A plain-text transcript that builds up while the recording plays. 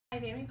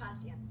Myfanwy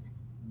Postians.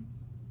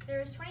 There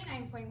is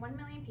 29.1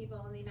 million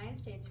people in the United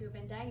States who have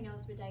been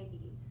diagnosed with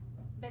diabetes,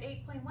 but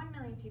 8.1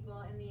 million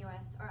people in the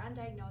US are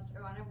undiagnosed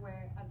or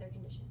unaware of their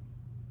condition.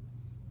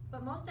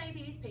 But most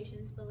diabetes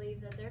patients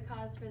believe that their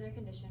cause for their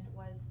condition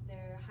was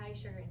their high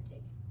sugar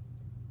intake.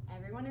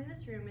 Everyone in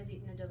this room has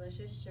eaten a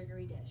delicious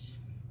sugary dish.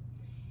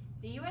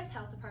 The US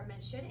Health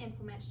Department should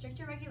implement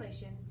stricter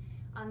regulations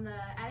on the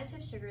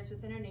additive sugars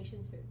within our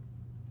nation's food.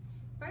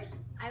 First,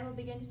 I will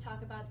begin to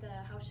talk about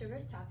how sugar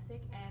is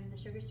toxic and the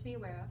sugars to be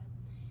aware of.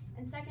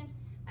 And second,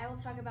 I will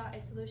talk about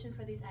a solution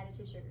for these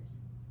additive sugars.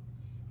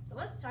 So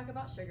let's talk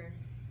about sugar.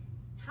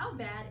 How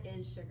bad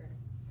is sugar?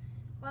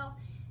 Well,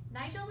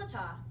 Nigel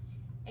Latta,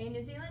 a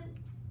New Zealand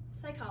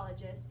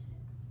psychologist,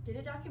 did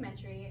a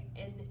documentary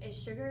in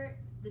Is Sugar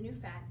the New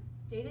Fat,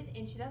 dated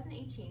in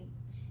 2018,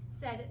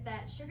 said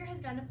that sugar has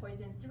gone to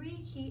poison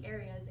 3 key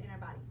areas in our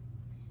body: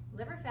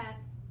 liver fat,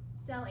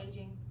 cell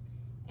aging,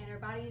 and our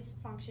body's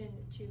function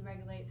to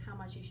regulate how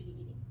much you should be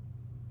eating.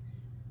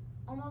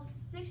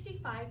 Almost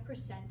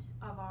 65%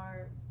 of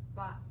our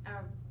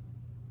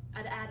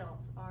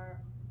adults are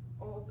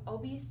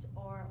obese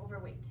or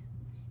overweight,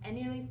 and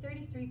nearly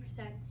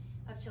 33%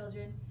 of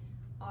children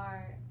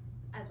are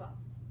as well.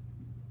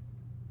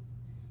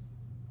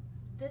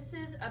 This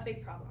is a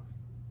big problem.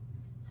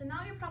 So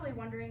now you're probably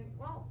wondering,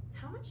 well,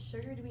 how much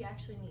sugar do we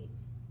actually need?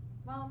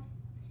 Well,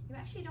 you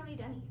actually don't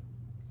need any,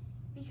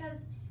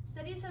 because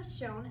studies have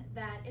shown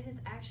that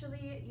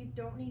you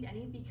don't need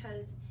any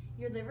because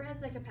your liver has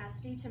the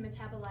capacity to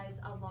metabolize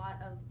a lot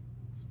of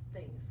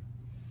things.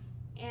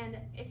 And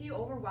if you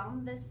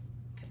overwhelm this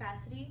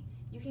capacity,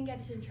 you can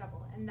get in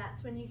trouble, and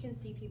that's when you can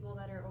see people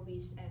that are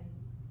obese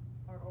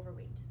or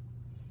overweight.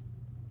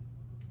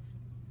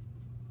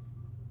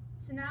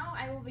 So now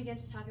I will begin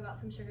to talk about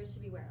some sugars to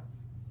be aware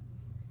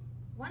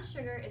of. One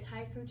sugar is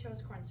high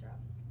fructose corn syrup.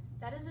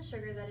 That is a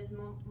sugar that is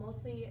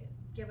mostly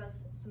give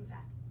us some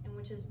fat, and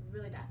which is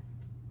really bad.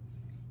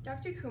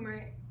 Dr.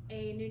 Coomer,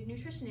 a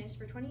nutritionist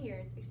for 20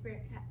 years,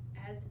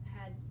 has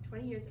had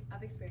 20 years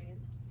of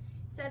experience,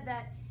 said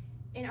that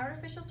in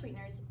artificial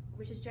sweeteners,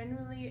 which is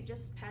generally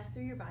just passed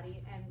through your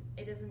body, and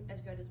it isn't as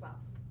good as well.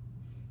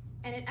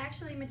 And it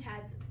actually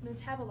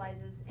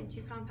metabolizes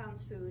into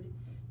compounds food,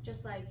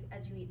 just like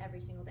as you eat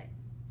every single day.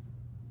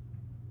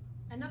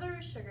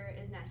 Another sugar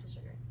is natural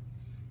sugar.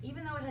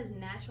 Even though it has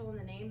natural in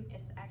the name,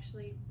 it's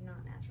actually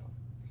not natural.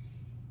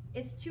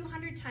 It's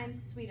 200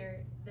 times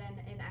sweeter than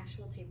an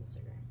actual table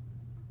sugar.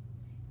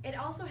 It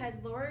also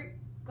has lower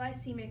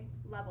glycemic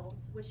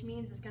levels, which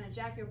means it's going to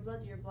jack your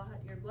blood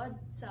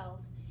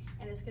cells,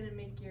 and it's going to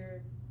make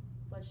your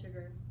blood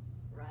sugar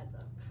rise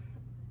up.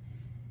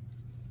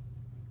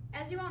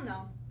 As you all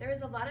know, there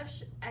is a lot of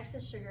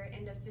excess sugar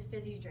in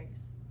fizzy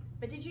drinks.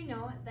 But did you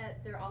know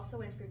that they're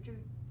also in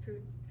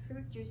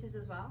fruit juices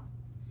as well?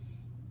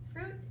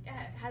 Fruit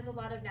has a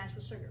lot of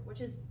natural sugar,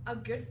 which is a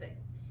good thing.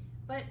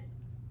 But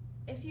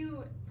if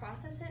you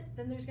process it,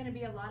 then there's going to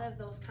be a lot of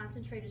those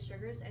concentrated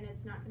sugars, and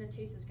it's not going to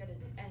taste as good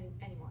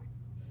anymore.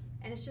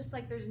 And it's just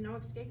like there's no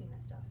escaping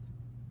this stuff.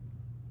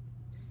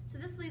 So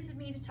this leads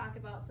me to talk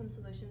about some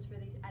solutions for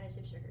these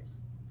additive sugars.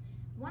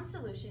 One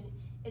solution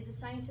is the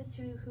scientists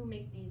who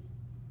make these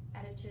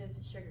additive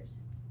sugars.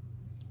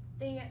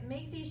 They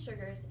make these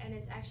sugars, and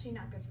it's actually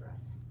not good for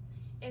us.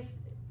 If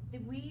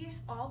we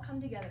all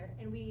come together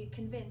and we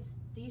convince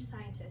these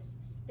scientists,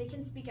 they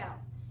can speak out.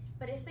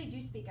 But if they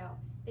do speak out,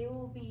 they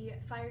will be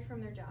fired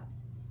from their jobs.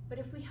 But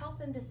if we help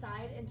them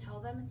decide and tell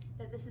them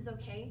that this is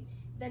okay,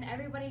 then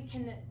everybody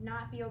can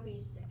not be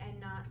obese and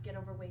not get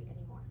overweight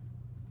anymore.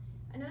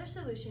 Another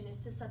solution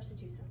is to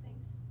substitute some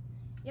things.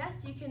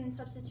 Yes, you can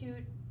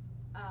substitute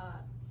a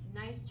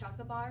nice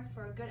chocolate bar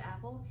for a good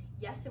apple.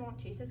 Yes, it won't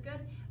taste as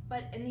good,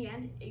 but in the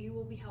end, you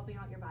will be helping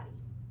out your body.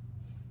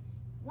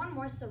 One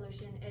more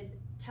solution is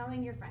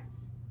telling your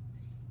friends.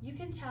 You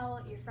can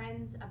tell your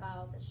friends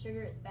about that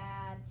sugar is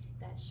bad,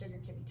 that sugar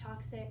can be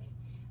toxic,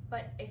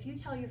 but if you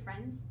tell your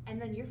friends,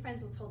 and then your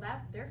friends will tell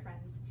their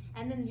friends,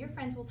 and then your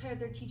friends will tell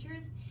their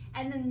teachers,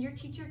 and then your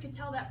teacher could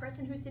tell that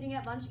person who's sitting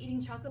at lunch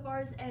eating chocolate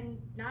bars and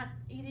not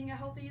eating a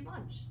healthy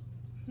lunch.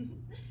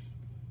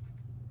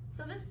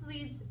 So this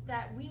leads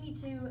that we need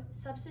to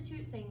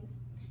substitute things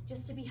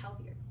just to be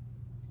healthier.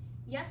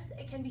 Yes,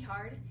 it can be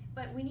hard,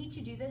 but we need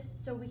to do this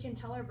so we can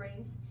tell our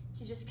brains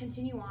to just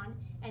continue on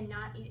and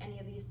not eat any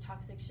of these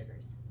toxic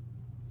sugars.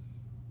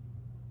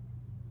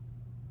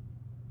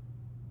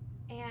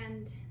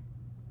 And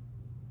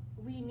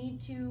we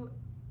need to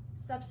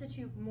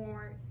substitute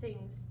more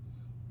things,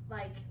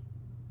 like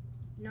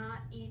not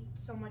eat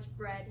so much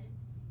bread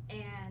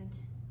and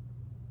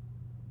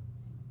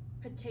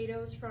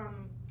potatoes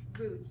from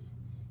roots,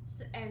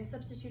 and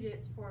substitute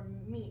it for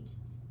meat,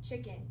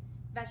 chicken,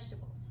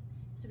 vegetables,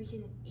 so we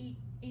can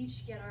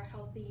each get our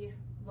healthy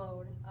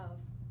load of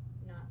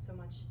not so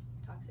much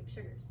toxic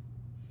sugars.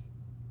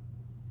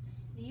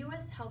 The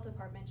US Health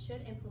Department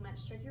should implement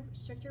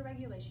stricter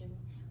regulations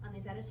on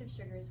these additive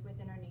sugars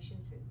within our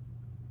nation's food.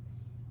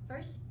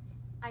 First,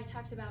 I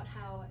talked about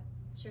how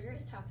sugar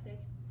is toxic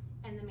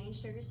and the main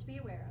sugars to be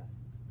aware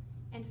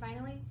of. And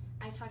finally,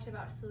 I talked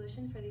about a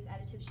solution for these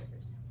additive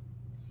sugars.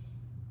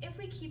 If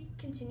we keep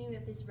continuing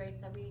at this rate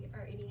that we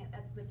are eating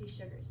with these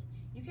sugars,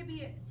 you could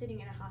be sitting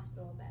in a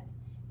hospital bed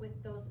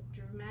with those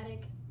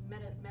dramatic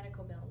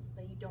medical bills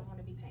that you don't want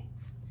to be paying.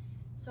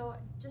 So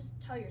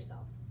just tell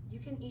yourself, you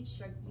can eat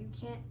sugar, you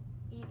can't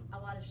eat a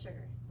lot of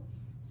sugar.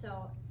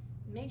 So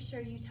make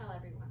sure you tell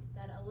everyone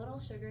that a little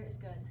sugar is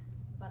good,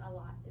 but a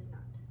lot is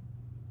not.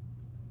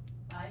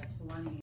 5:20.